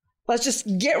 Let's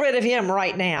just get rid of him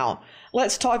right now.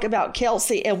 Let's talk about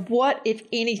Kelsey and what, if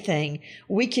anything,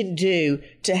 we can do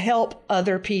to help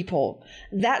other people.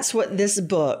 That's what this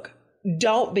book,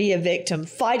 Don't Be a Victim,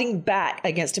 Fighting Back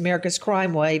Against America's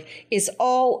Crime Wave, is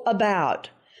all about.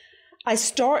 I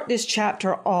start this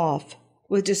chapter off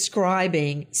with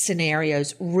describing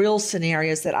scenarios, real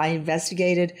scenarios that I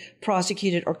investigated,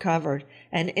 prosecuted, or covered.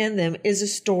 And in them is a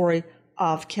story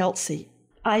of Kelsey.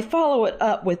 I follow it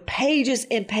up with pages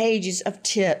and pages of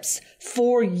tips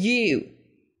for you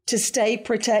to stay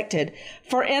protected.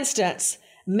 For instance,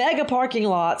 mega parking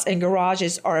lots and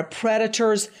garages are a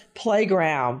predator's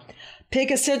playground. Pick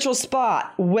a central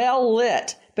spot, well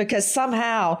lit, because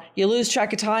somehow you lose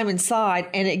track of time inside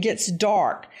and it gets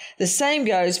dark. The same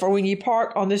goes for when you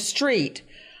park on the street.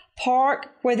 Park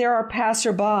where there are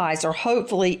passerbys or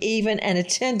hopefully even an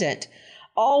attendant.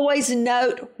 Always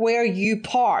note where you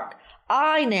park.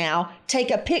 I now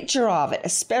take a picture of it,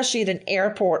 especially at an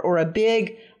airport or a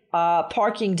big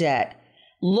parking deck.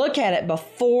 Look at it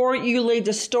before you leave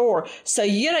the store so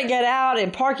you don't get out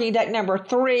in parking deck number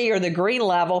 3 or the green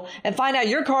level and find out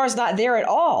your car's not there at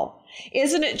all.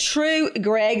 Isn't it true,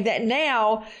 Greg, that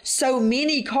now so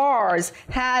many cars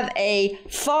have a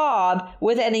fob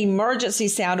with an emergency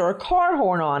sound or a car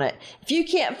horn on it? If you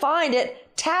can't find it,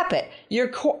 tap it. Your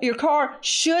car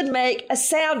should make a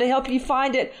sound to help you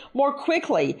find it more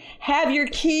quickly. Have your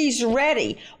keys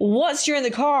ready. Once you're in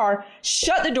the car,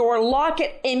 shut the door, lock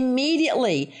it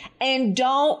immediately, and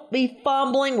don't be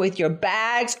fumbling with your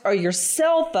bags or your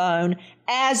cell phone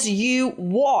as you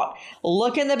walk.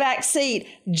 Look in the back seat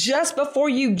just before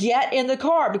you get in the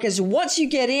car, because once you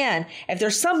get in, if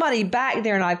there's somebody back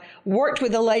there, and I've worked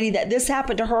with a lady that this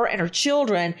happened to her and her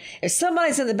children, if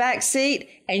somebody's in the back seat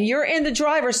and you're in the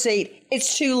driver's seat,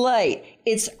 it's too late.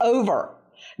 It's over.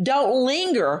 Don't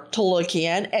linger to look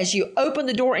in. As you open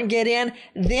the door and get in,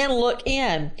 then look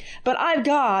in. But I've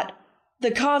got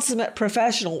the consummate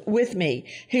professional with me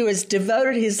who has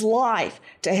devoted his life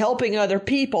to helping other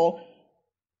people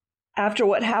after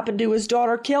what happened to his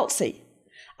daughter, Kelsey.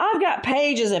 I've got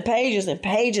pages and pages and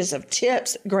pages of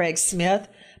tips, Greg Smith,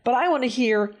 but I want to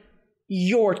hear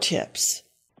your tips.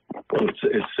 Well,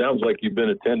 it sounds like you've been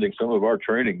attending some of our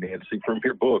training, Nancy, from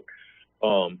your book.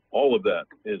 All of that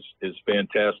is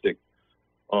fantastic.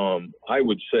 I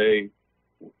would say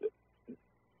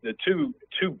the two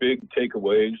big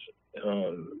takeaways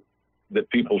that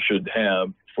people should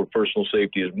have for personal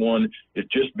safety is, one, is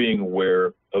just being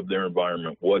aware of their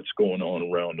environment, what's going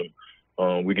on around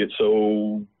them. We get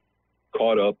so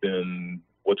caught up in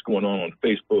what's going on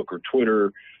Facebook or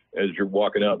Twitter as you're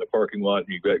walking out in the parking lot and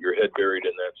you've got your head buried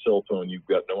in that cell phone. You've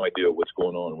got no idea what's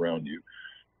going on around you.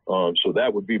 So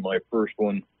that would be my first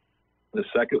one. The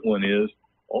second one is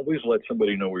always let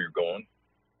somebody know where you're going.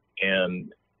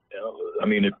 And I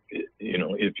mean,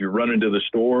 if you're running to the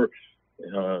store,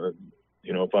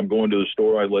 if I'm going to the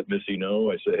store, I let Missy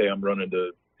know. I say, hey, I'm running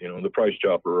to, the Price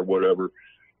Chopper or whatever.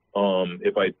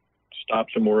 If I stop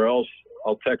somewhere else,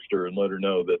 I'll text her and let her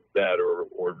know that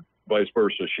or vice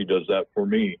versa. She does that for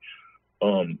me.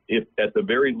 If at the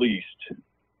very least,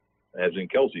 as in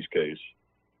Kelsey's case,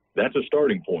 that's a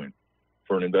starting point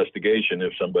for an investigation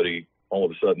if somebody all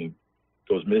of a sudden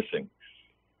goes missing.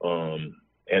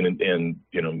 And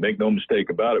make no mistake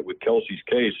about it, with Kelsey's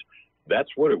case, that's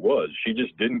what it was. She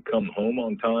just didn't come home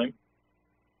on time.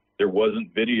 There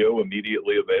wasn't video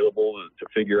immediately available to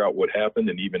figure out what happened.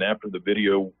 And even after the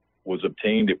video was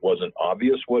obtained, it wasn't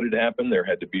obvious what had happened. There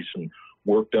had to be some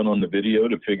work done on the video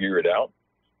to figure it out.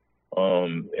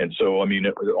 And so, I mean,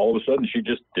 all of a sudden she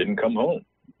just didn't come home.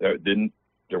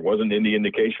 There wasn't any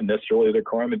indication necessarily that a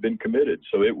crime had been committed.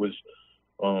 So it was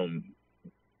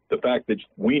the fact that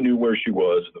we knew where she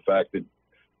was, the fact that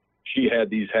she had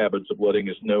these habits of letting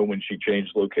us know when she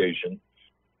changed location,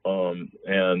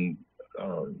 and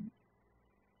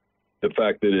the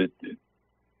fact that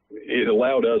it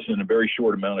allowed us in a very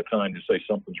short amount of time to say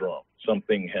something's wrong.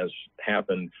 Something has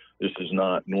happened. This is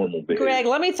not normal behavior. Greg,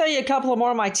 let me tell you a couple of more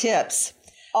of my tips.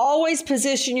 Always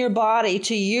position your body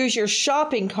to use your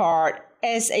shopping cart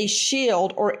as a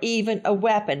shield or even a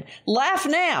weapon. Laugh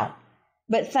now,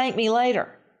 but thank me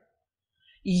later.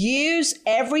 Use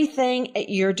everything at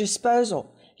your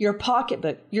disposal. Your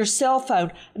pocketbook, your cell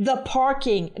phone, the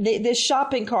parking, the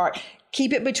shopping cart.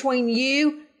 Keep it between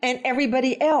you and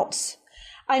everybody else.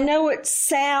 I know it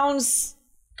sounds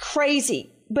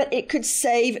crazy, but it could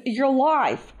save your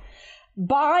life.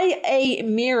 Buy a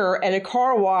mirror at a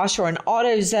car wash or an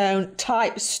AutoZone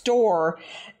type store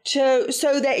so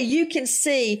that you can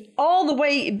see all the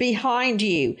way behind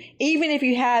you, even if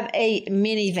you have a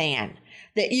minivan,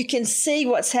 that you can see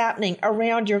what's happening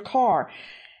around your car.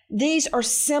 These are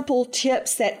simple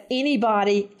tips that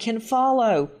anybody can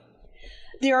follow.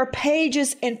 There are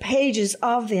pages and pages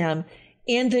of them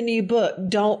in the new book,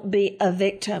 Don't Be a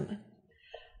Victim.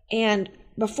 And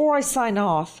before I sign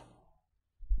off,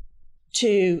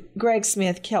 to Greg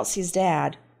Smith, Kelsey's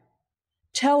dad,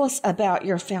 tell us about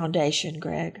your foundation,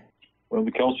 Greg. Well,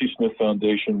 the Kelsey Smith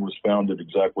Foundation was founded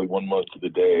exactly 1 month to the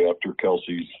day after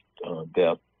Kelsey's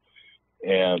death.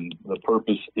 And the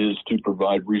purpose is to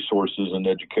provide resources and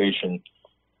education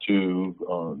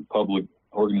to public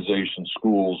organizations,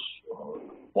 schools,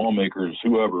 lawmakers,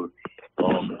 whoever,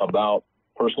 about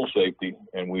personal safety.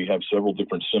 And we have several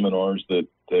different seminars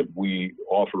that we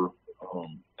offer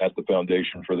at the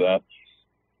foundation for that.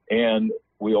 And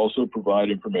we also provide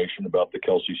information about the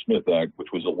Kelsey Smith Act, which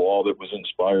was a law that was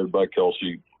inspired by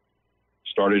Kelsey,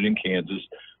 started in Kansas,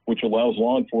 which allows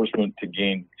law enforcement to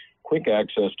gain quick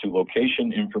access to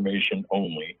location information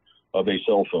only of a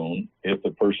cell phone if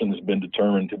the person has been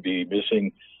determined to be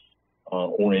missing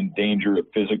or in danger of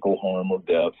physical harm or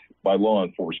death by law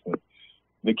enforcement.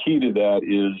 The key to that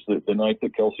is that the night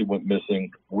that Kelsey went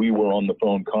missing, we were on the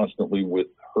phone constantly with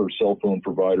her cell phone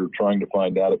provider trying to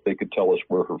find out if they could tell us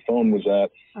where her phone was at.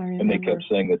 And they kept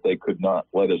saying that they could not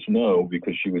let us know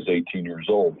because she was 18 years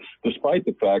old, despite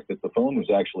the fact that the phone was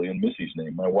actually in Missy's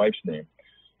name, my wife's name.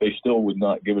 they still would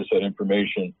not give us that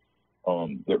information.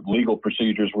 The legal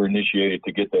procedures were initiated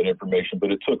to get that information,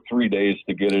 but it took 3 days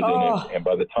to get it. And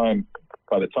by the time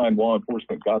law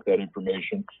enforcement got that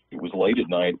information, it was late at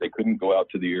night. They couldn't go out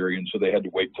to the area, and so they had to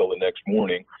wait till the next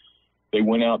morning. They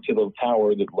went out to the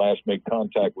tower that last made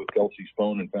contact with Kelsey's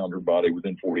phone and found her body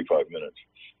within 45 minutes.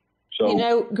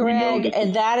 So, Greg,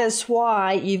 and that is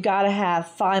why you've got to have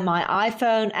Find My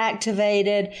iPhone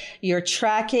activated, your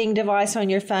tracking device on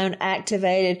your phone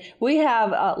activated. We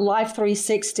have Life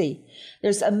 360.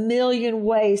 There's a million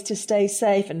ways to stay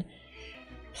safe, and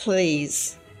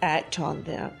please act on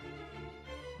them.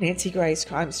 Nancy Grace,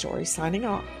 Crime Story, signing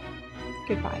off.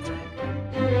 Goodbye, friend.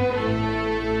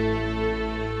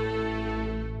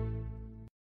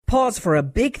 Pause for a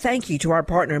big thank you to our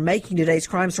partner making today's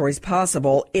crime stories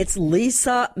possible. It's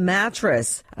Leesa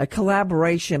Mattress, a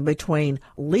collaboration between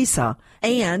Leesa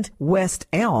and West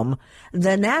Elm.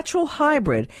 The natural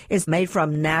hybrid is made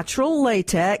from natural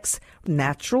latex,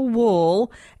 natural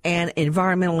wool, and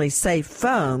environmentally safe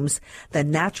foams. The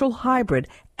natural hybrid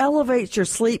elevates your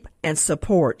sleep and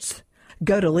supports.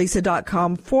 Go to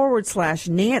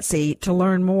Leesa.com/Nancy to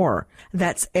learn more.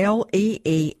 That's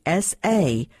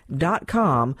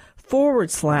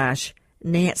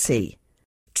LEESA.com/Nancy.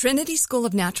 Trinity School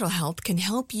of Natural Health can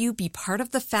help you be part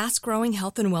of the fast-growing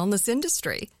health and wellness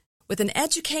industry. With an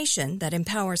education that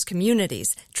empowers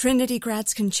communities, Trinity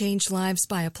grads can change lives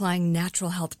by applying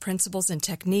natural health principles and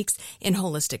techniques in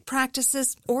holistic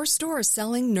practices or stores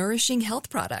selling nourishing health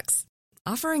products.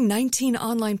 Offering 19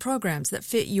 online programs that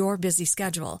fit your busy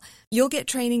schedule, you'll get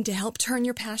training to help turn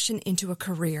your passion into a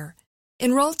career.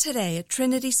 Enroll today at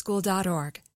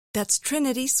trinityschool.org. That's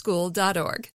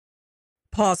trinityschool.org.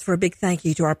 Pause for a big thank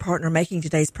you to our partner making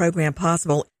today's program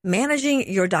possible.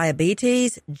 Managing your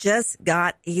diabetes just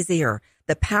got easier.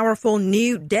 The powerful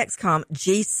new Dexcom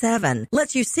G7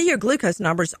 lets you see your glucose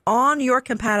numbers on your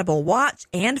compatible watch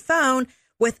and phone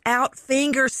without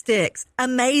finger sticks.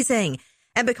 Amazing.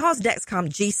 And because Dexcom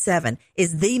G7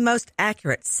 is the most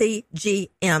accurate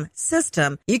CGM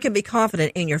system, you can be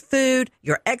confident in your food,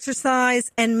 your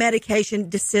exercise, and medication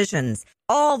decisions.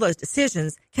 All those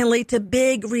decisions can lead to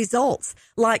big results,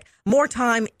 like more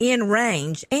time in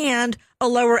range and a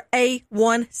lower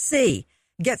A1C.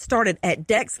 Get started at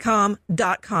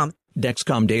Dexcom.com.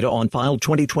 Dexcom data on file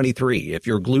 2023. If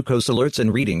your glucose alerts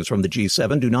and readings from the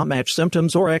G7 do not match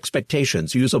symptoms or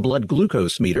expectations, use a blood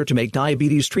glucose meter to make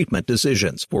diabetes treatment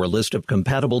decisions. For a list of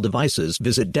compatible devices,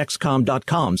 visit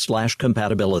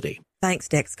Dexcom.com/compatibility. Thanks,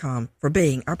 Dexcom, for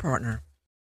being our partner.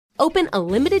 Open a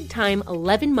limited-time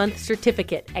 11-month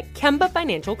certificate at Kemba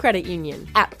Financial Credit Union.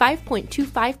 At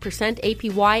 5.25%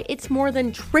 APY, it's more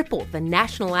than triple the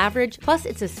national average, plus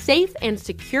it's a safe and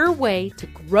secure way to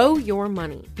grow your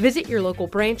money. Visit your local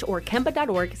branch or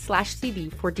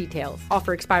kemba.org/CD for details.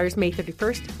 Offer expires May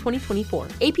 31st, 2024.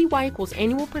 APY equals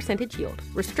annual percentage yield.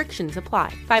 Restrictions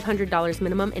apply. $500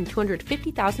 minimum and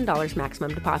 $250,000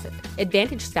 maximum deposit.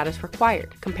 Advantage status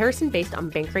required. Comparison based on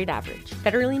bank rate average.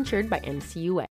 Federally insured by NCUA.